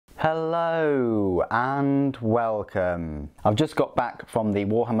Hello and welcome. I've just got back from the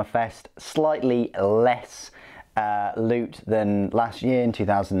Warhammer Fest, slightly less loot than last year in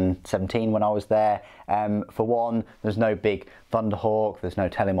 2017 when I was there. For one, there's no big Thunderhawk, there's no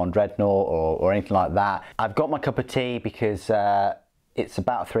Telemon Dreadnought or anything like that. I've got my cup of tea because it's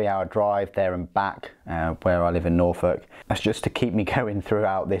about a 3-hour drive there and back where I live in Norfolk. That's just to keep me going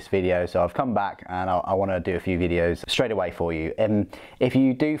throughout this video. So I've come back and I want to do a few videos straight away for you. If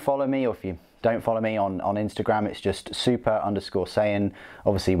you do follow me, or if you don't follow me on Instagram, it's just super_Saiyan,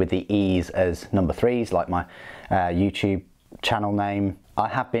 obviously with the E's as number 3s, like my YouTube channel name. I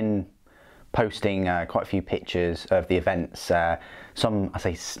have been posting quite a few pictures of the events, some I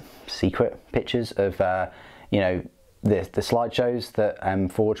say secret pictures of you know, the slideshows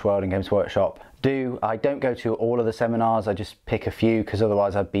that Forge World and Games Workshop do. I don't go to all of the seminars, I just pick a few because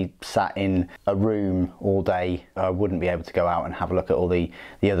otherwise I'd be sat in a room all day. I wouldn't be able to go out and have a look at all the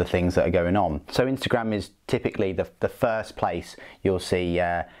other things that are going on. So Instagram is typically the first place you'll see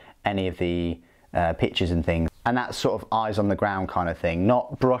any of the pictures and things. And that's sort of eyes on the ground kind of thing,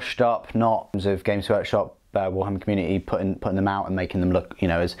 not brushed up, not of Games Workshop Warhammer community putting them out and making them look, you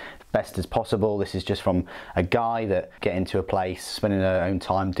know, as best as possible. This is just from a guy that get into a place, spending their own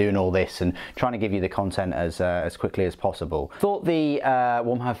time doing all this and trying to give you the content as quickly as possible. Thought the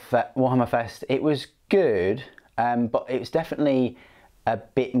Warhammer Fest, it was good, but it was definitely a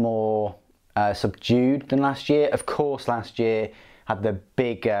bit more subdued than last year. Of course, last year had the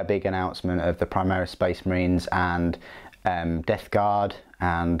big announcement of the Primaris Space Marines and Death Guard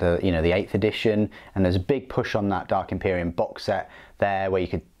and you know, the 8th edition, and there's a big push on that Dark Imperium box set there where you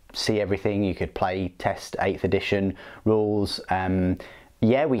could see everything, you could play test 8th edition rules.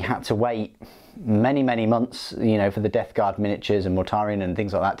 Yeah, we had to wait many months, you know, for the Death Guard miniatures and Mortarion and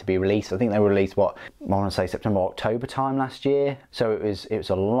things like that to be released. I think they were released, what, I want to say September, October time last year. So it was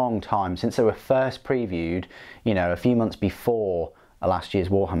a long time since they were first previewed, you know, a few months before last year's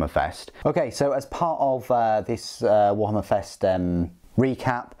Warhammer Fest. Okay, so as part of this Warhammer Fest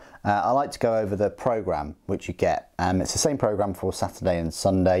recap, I like to go over the programme which you get. It's the same programme for Saturday and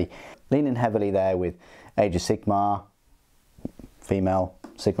Sunday, leaning heavily there with Age of Sigmar, female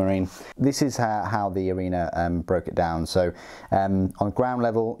Sigmarine. This is how the arena broke it down. So on ground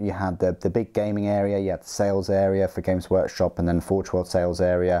level you had the big gaming area, you had the sales area for Games Workshop, and then Forge World sales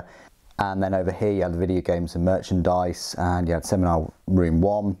area. And then over here you had the video games and merchandise, and you had Seminar Room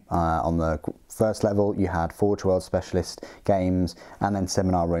 1 on the first level. You had Forge World Specialist Games, and then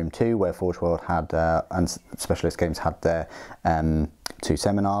Seminar Room 2 where Forge World had and Specialist Games had their 2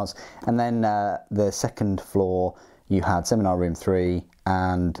 seminars. And then the second floor you had Seminar Room 3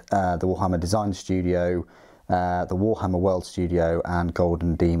 and the Warhammer Design Studio, the Warhammer World Studio and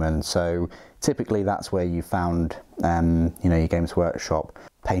Golden Demon. So typically that's where you found you know, your Games Workshop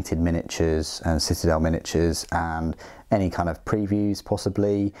painted miniatures and Citadel miniatures and any kind of previews,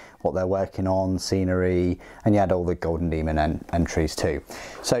 possibly what they're working on, scenery, and you had all the Golden Demon entries too.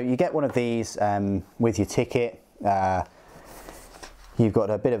 So you get one of these with your ticket. You've got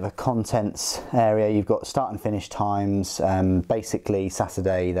a bit of a contents area, you've got start and finish times. Basically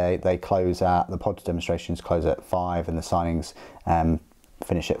Saturday they close at, the pod demonstrations close at 5 and the signings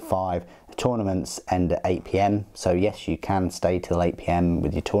finish at 5. The tournaments end at 8 PM, so yes, you can stay till 8 PM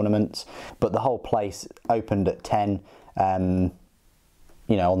with your tournaments, but the whole place opened at 10, you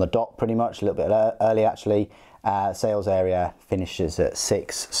know, on the dot pretty much, a little bit early actually. Sales area finishes at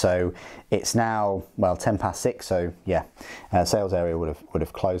 6, so it's now, well, 10 past 6, so yeah, sales area would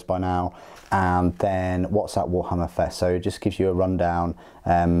have closed by now. And then what's at Warhammer Fest? So it just gives you a rundown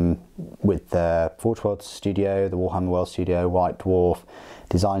with the Forge World Studio, the Warhammer World Studio, White Dwarf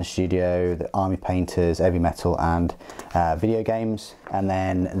Design Studio, the Army Painters, Heavy Metal and video games. And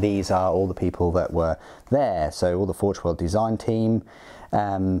then these are all the people that were there, so all the Forge World design team,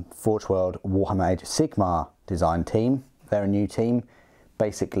 Forge World Warhammer Age of Sigmar design team, they're a new team.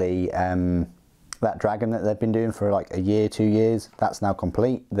 Basically that dragon that they've been doing for like a year, 2 years, that's now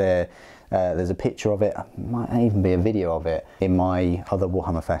complete. There's a picture of it, might even be a video of it in my other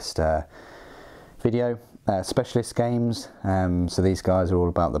Warhammer Fest video. Specialist games, so these guys are all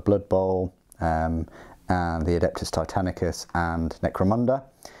about the Blood Bowl and the Adeptus Titanicus and Necromunda.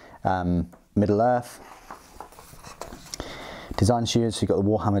 Middle Earth Design Studios, so you've got the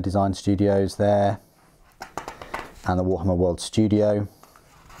Warhammer Design Studios there and the Warhammer World Studio,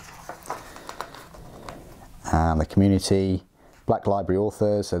 and the community. Black Library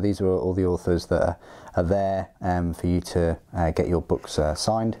authors, so these are all the authors that are there for you to get your books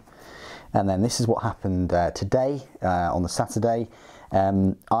signed. And then this is what happened today on the Saturday.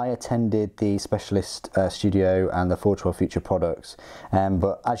 I attended the Specialist Studio and the Forge World Future products,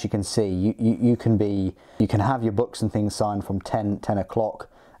 but as you can see, you can have your books and things signed from 10 o'clock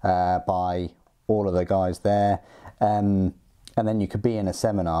by all of the guys there, and then you could be in a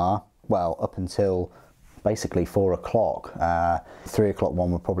seminar, well, up until basically 4 o'clock. 3 o'clock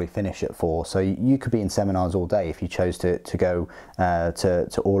one would probably finish at 4, so you could be in seminars all day if you chose to go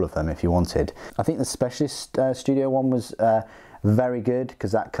to all of them if you wanted. I think the Specialist Studio one was very good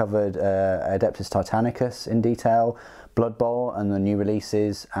because that covered Adeptus Titanicus in detail, Blood Bowl and the new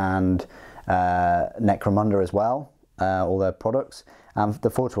releases, and Necromunda as well, all their products. And the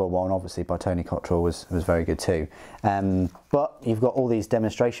Forge World one, obviously by Tony Cottrell, was very good too. But you've got all these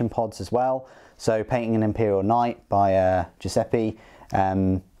demonstration pods as well. So Painting an Imperial Knight by Giuseppe,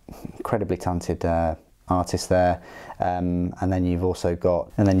 incredibly talented artist there. And then you've also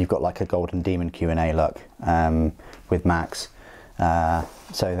got, like a Golden Demon Q&A look with Max.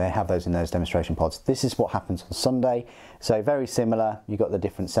 So they have those in those demonstration pods. This is what happens on Sunday. So very similar. You've got the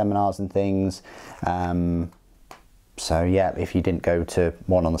different seminars and things. So yeah, if you didn't go to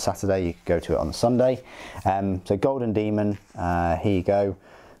one on the Saturday, you could go to it on the Sunday. So Golden Demon, here you go.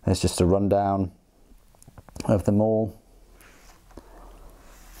 There's just a rundown of them all.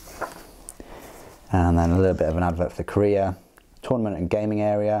 And then a little bit of an advert for Korea. Tournament and gaming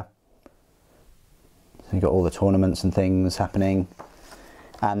area. So you've got all the tournaments and things happening.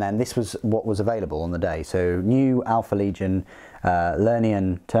 And then this was what was available on the day. So new Alpha Legion,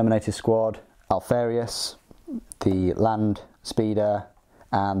 Lernian Terminator Squad, Alfarius, the Land Speeder,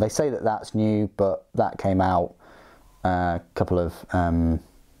 and they say that that's new, but that came out a couple of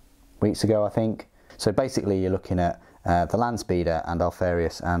weeks ago, I think. So basically you're looking at the Land Speeder and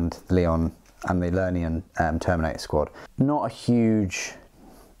Alfarius and the Leon and the Lernian Terminator Squad. Not a huge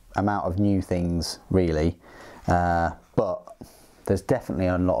amount of new things really, but there's definitely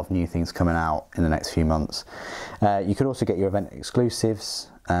a lot of new things coming out in the next few months. You could also get your event exclusives,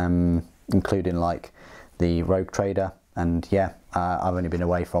 including like the Rogue Trader, and yeah, I've only been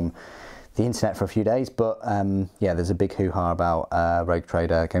away from the internet for a few days, but yeah, there's a big hoo-ha about Rogue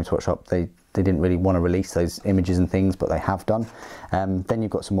Trader. Games Workshop, they didn't really want to release those images and things, but they have done. Then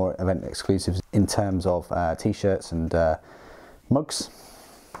you've got some more event exclusives in terms of t-shirts and mugs.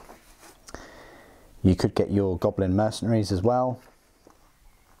 You could get your Goblin Mercenaries as well.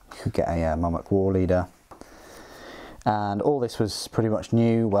 You could get a Mammoth War Leader. And all this was pretty much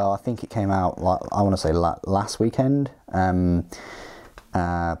new. Well, I think it came out, I want to say last weekend.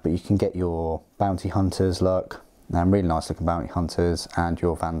 But you can get your Bounty Hunters look, really nice looking Bounty Hunters, and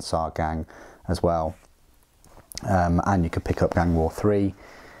your Van Sar gang as well. And you could pick up Gang War 3,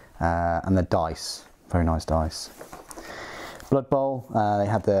 and the dice, very nice dice. Blood Bowl, they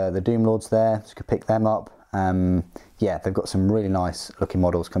had the Doom Lords there, so you could pick them up. Yeah, they've got some really nice looking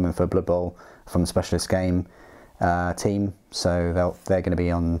models coming for Blood Bowl from the Specialist game team, so they're going to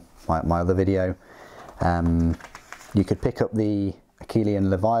be on my other video. You could pick up the Achillean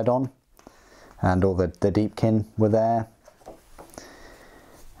Leviathan, and all the Deepkin were there,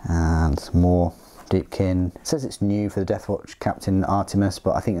 and more Deepkin. It says it's new for the Deathwatch Captain Artemis,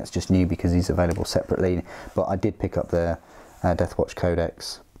 but I think that's just new because he's available separately. But I did pick up the Deathwatch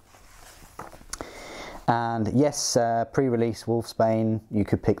Codex. And yes, pre-release Wolfsbane, you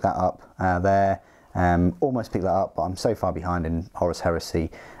could pick that up there. Almost picked that up, but I'm so far behind in Horus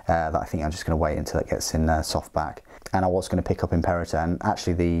Heresy that I think I'm just going to wait until it gets in softback. And I was going to pick up Imperator, and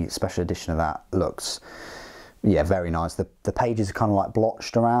actually the special edition of that looks, yeah, very nice. The pages are kind of like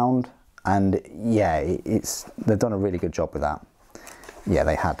blotched around, and yeah, they've done a really good job with that. Yeah,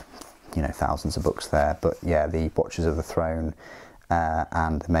 they had, you know, thousands of books there, but yeah, the Watchers of the Throne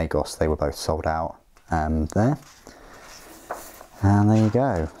and the Magos, they were both sold out there. And there you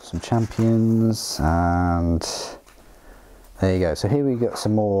go, some champions, and there you go. So here we got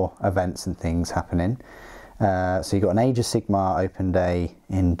some more events and things happening. So you've got an Age of Sigmar open day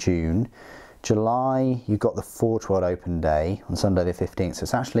in June. July, you've got the Forge World open day on Sunday the 15th. So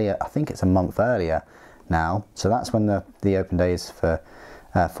it's actually, I think it's a month earlier now. So that's when the open day is for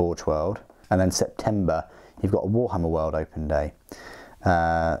Forge World. And then September, you've got a Warhammer World open day.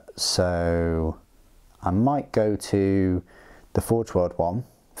 So I might go to the Forge World one,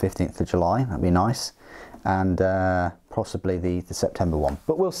 15th of July, that'd be nice. And possibly the September one,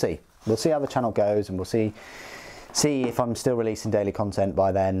 but we'll see. We'll see how the channel goes, and we'll see if I'm still releasing daily content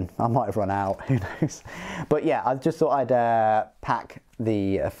by then. I might have run out, who knows. But yeah, I just thought I'd pack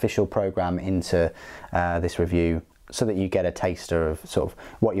the official program into this review so that you get a taster of sort of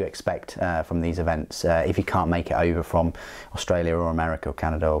what you expect from these events if you can't make it over from Australia or America or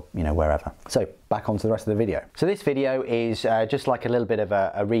Canada or wherever. So back onto the rest of the video. So this video is just like a little bit of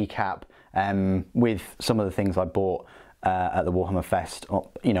a recap with some of the things I bought at the Warhammer Fest,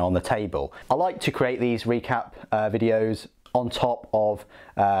 on the table. I like to create these recap videos on top of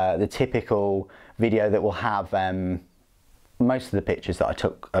the typical video that will have most of the pictures that I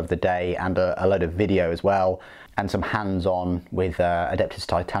took of the day and a load of video as well, and some hands-on with Adeptus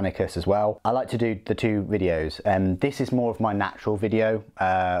Titanicus as well. I like to do the two videos. This is more of my natural video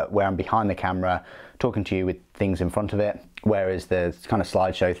where I'm behind the camera talking to you with things in front of it, whereas the kind of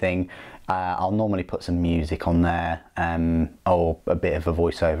slideshow thing, I'll normally put some music on there or a bit of a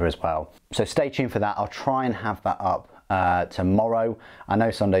voiceover as well. So stay tuned for that. I'll try and have that up tomorrow. I know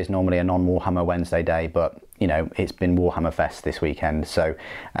Sunday's normally a non-Warhammer Wednesday day, but it's been Warhammer Fest this weekend, so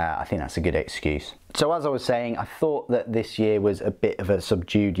I think that's a good excuse. So as I was saying, I thought that this year was a bit of a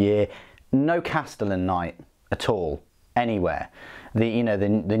subdued year. No Castellan Knight at all, anywhere. The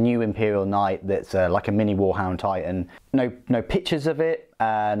new Imperial Knight that's like a mini Warhound Titan. No pictures of it,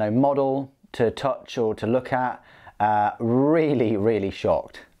 no model to touch or to look at. Really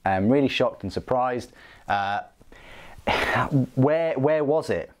shocked. Really shocked and surprised. Where was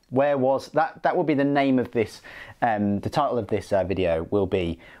it? Where was that? That will be the name of this. The title of this video will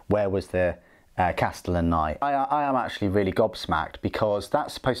be "Where was the Castellan Knight?" I am actually really gobsmacked because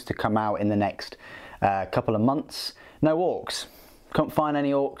that's supposed to come out in the next couple of months. No orcs. Couldn't find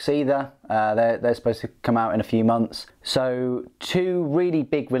any orcs either. They're supposed to come out in a few months. So two really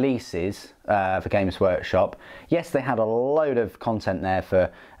big releases for Games Workshop. Yes, they had a load of content there for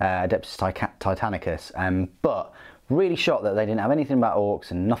Adeptus Titanicus, but really shocked that they didn't have anything about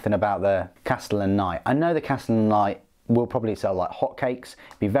orcs and nothing about the Castellan Knight. I know the Castellan Knight will probably sell like hotcakes,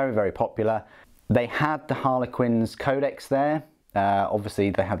 be very popular. They had the Harlequin's Codex there.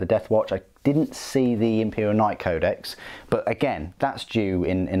 Obviously they have the Death Watch. I didn't see the Imperial Knight Codex, but again, that's due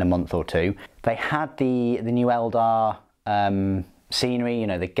in a month or two. They had the new Eldar scenery,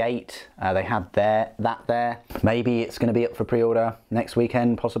 the gate. They had that there. Maybe it's going to be up for pre-order next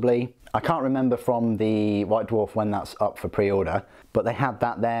weekend, possibly. I can't remember from the White Dwarf when that's up for pre-order, but they had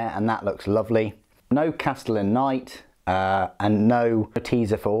that there and that looks lovely. No Castellan Knight and no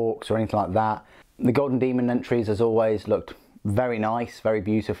teaser for orcs or anything like that. The Golden Demon entries, as always, looked very nice, very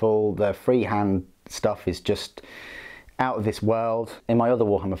beautiful. The freehand stuff is just out of this world. In my other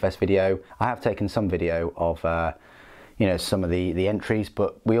Warhammer Fest video, I have taken some video of some of the entries,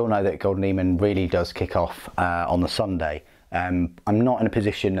 but we all know that Golden Demon really does kick off on the Sunday. I'm not in a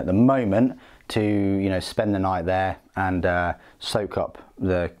position at the moment to spend the night there and soak up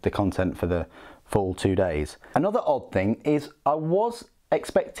the content for the full 2 days. Another odd thing is I was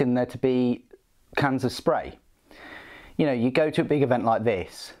expecting there to be cans of spray. You go to a big event like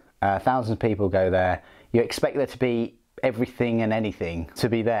this, thousands of people go there, you expect there to be everything and anything to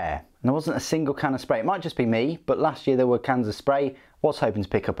be there. And there wasn't a single can of spray. It might just be me, but last year there were cans of spray. Was hoping to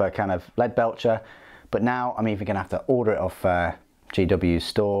pick up a can of lead belcher, but now I'm either going to have to order it off GW's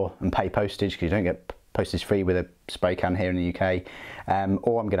store and pay postage, because you don't get postage free with a spray can here in the UK,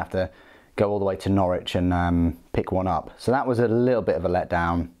 or I'm going to have to go all the way to Norwich and pick one up. So that was a little bit of a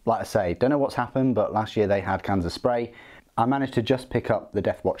letdown. Like I say, don't know what's happened, but last year they had cans of spray. I managed to just pick up the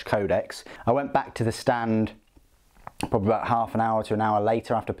Death Watch Codex. I went back to the stand probably about half an hour to an hour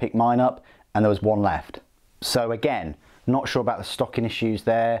later after I picked mine up, and there was one left. So again, not sure about the stocking issues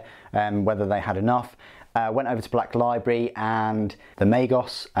there, whether they had enough. Went over to Black Library and the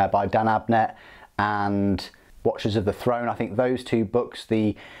Magos by Dan Abnett and Watchers of the Throne. I think those two books,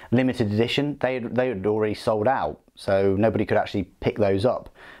 the limited edition, they had already sold out, so nobody could actually pick those up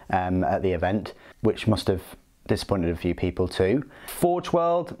at the event, which must have disappointed a few people too. Forge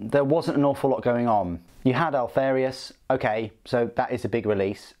World, there wasn't an awful lot going on. You had Alfarius, okay, so that is a big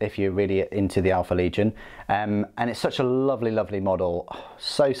release if you're really into the Alpha Legion, and it's such a lovely model.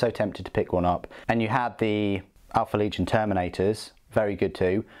 So tempted to pick one up. And you had the Alpha Legion Terminators, very good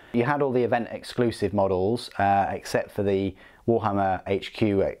too. You had all the event exclusive models, except for the Warhammer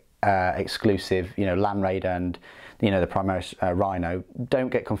HQ exclusive, Land Raider and the Primaris Rhino. Don't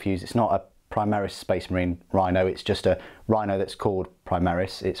get confused, it's not a Primaris Space Marine Rhino, it's just a Rhino that's called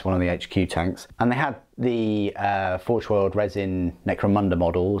Primaris. It's one of the HQ tanks. And they had the Forge World resin Necromunda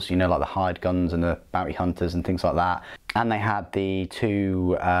models, like the hired guns and the bounty hunters and things like that. And they had the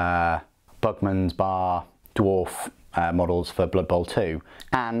two Bugman's Bar Dwarf models for Blood Bowl 2,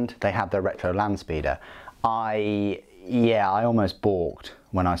 and they had the retro Landspeeder. I almost balked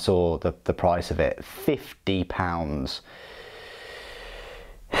when I saw the price of it. £50.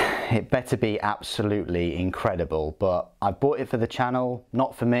 it better be absolutely incredible. But I bought it for the channel,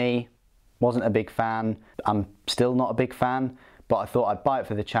 not for me. Wasn't a big fan. I'm still not a big fan, but I thought I'd buy it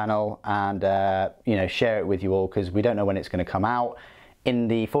for the channel and you know, share it with you all, because we don't know when it's going to come out. In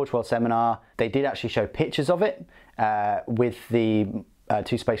the Forge World seminar, they did actually show pictures of it with the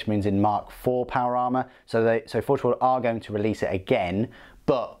two Space Marines in Mark IV power armor. So Forge World are going to release it again,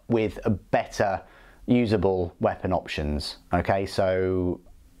 but with a better usable weapon options. Okay, so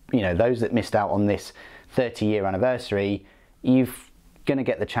you know, those that missed out on this 30-year anniversary, you're going to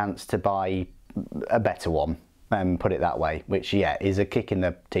get the chance to buy a better one, put it that way, which yeah, is a kick in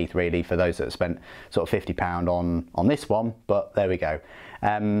the teeth really for those that have spent sort of £50 on this one, but there we go.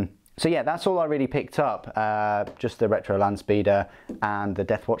 So yeah, that's all I really picked up, just the Retro Landspeeder and the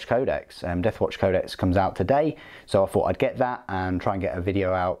Deathwatch Codex. Deathwatch Codex comes out today, so I thought I'd get that and try and get a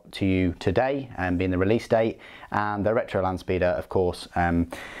video out to you today, being the release date. And the Retro Landspeeder, of course, gonna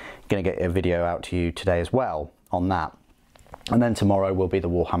get a video out to you today as well on that. And then tomorrow will be the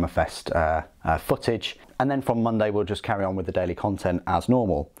Warhammer Fest footage. And then from Monday, we'll just carry on with the daily content as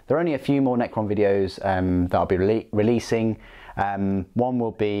normal. There are only a few more Necron videos that I'll be releasing. One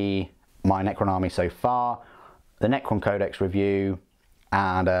will be my Necron army so far, the Necron Codex review,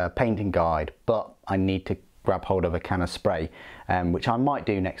 and a painting guide. But I need to grab hold of a can of spray, which I might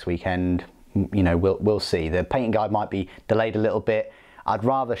do next weekend. You know, we'll see. The painting guide might be delayed a little bit. I'd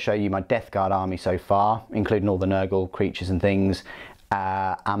rather show you my Death Guard army so far, including all the Nurgle creatures and things,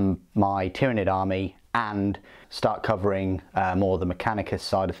 and my Tyranid army, and start covering more of the Mechanicus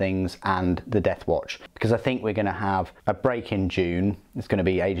side of things and the Death Watch, because I think we're going to have a break in June. It's going to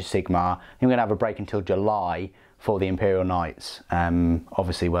be Age of Sigmar, and we're going to have a break until July for the Imperial Knights.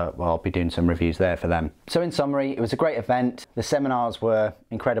 Obviously I'll be doing some reviews there for them. So in summary, it was a great event. The seminars were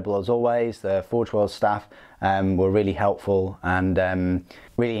incredible as always. The Forge World staff were really helpful and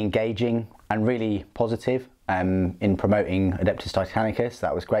really engaging and really positive in promoting Adeptus Titanicus.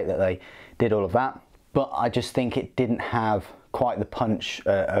 That was great that they did all of that. But I just think it didn't have quite the punch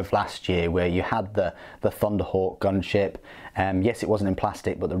of last year, where you had the Thunderhawk gunship. Yes, it wasn't in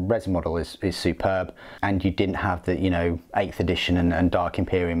plastic, but the resin model is superb, and you didn't have the, you know, 8th edition and Dark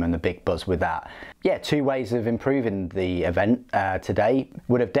Imperium and the big buzz with that. Yeah, two ways of improving the event today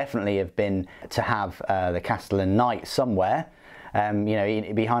would have definitely have been to have the Castellan Knight somewhere. You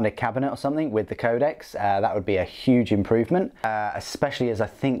know, behind a cabinet or something with the Codex. That would be a huge improvement, especially as I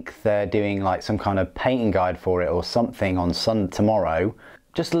think they're doing like some kind of painting guide for it or something on tomorrow.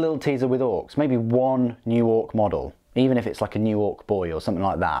 Just a little teaser with orcs, maybe one new orc model, even if it's like a new orc boy or something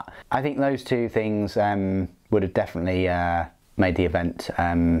like that. I think those two things would have definitely made the event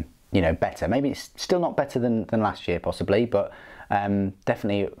you know, better. Maybe it's still not better than last year possibly, but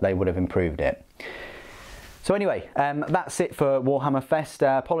definitely they would have improved it. So anyway, that's it for Warhammer Fest.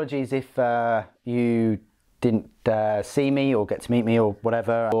 Apologies if you didn't see me or get to meet me or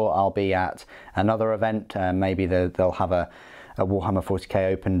whatever, or I'll be at another event. Maybe they'll have a Warhammer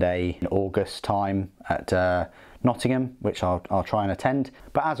 40k open day in August time at Nottingham, which I'll try and attend.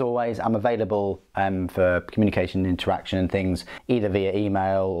 But as always, I'm available for communication, interaction and things, either via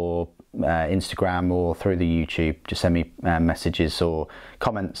email or Instagram or through the YouTube. Just send me messages or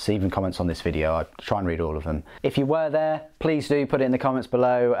comments, even comments on this video. I try and read all of them. If you were there, please do put it in the comments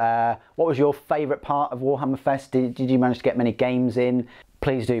below. What was your favourite part of Warhammer Fest? Did you manage to get many games in?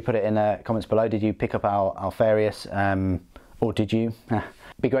 Please do put it in the comments below. Did you pick up Alfarius, or did you? It'd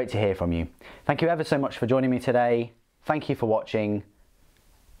be great to hear from you. Thank you ever so much for joining me today. Thank you for watching.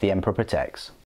 The Emperor Protects.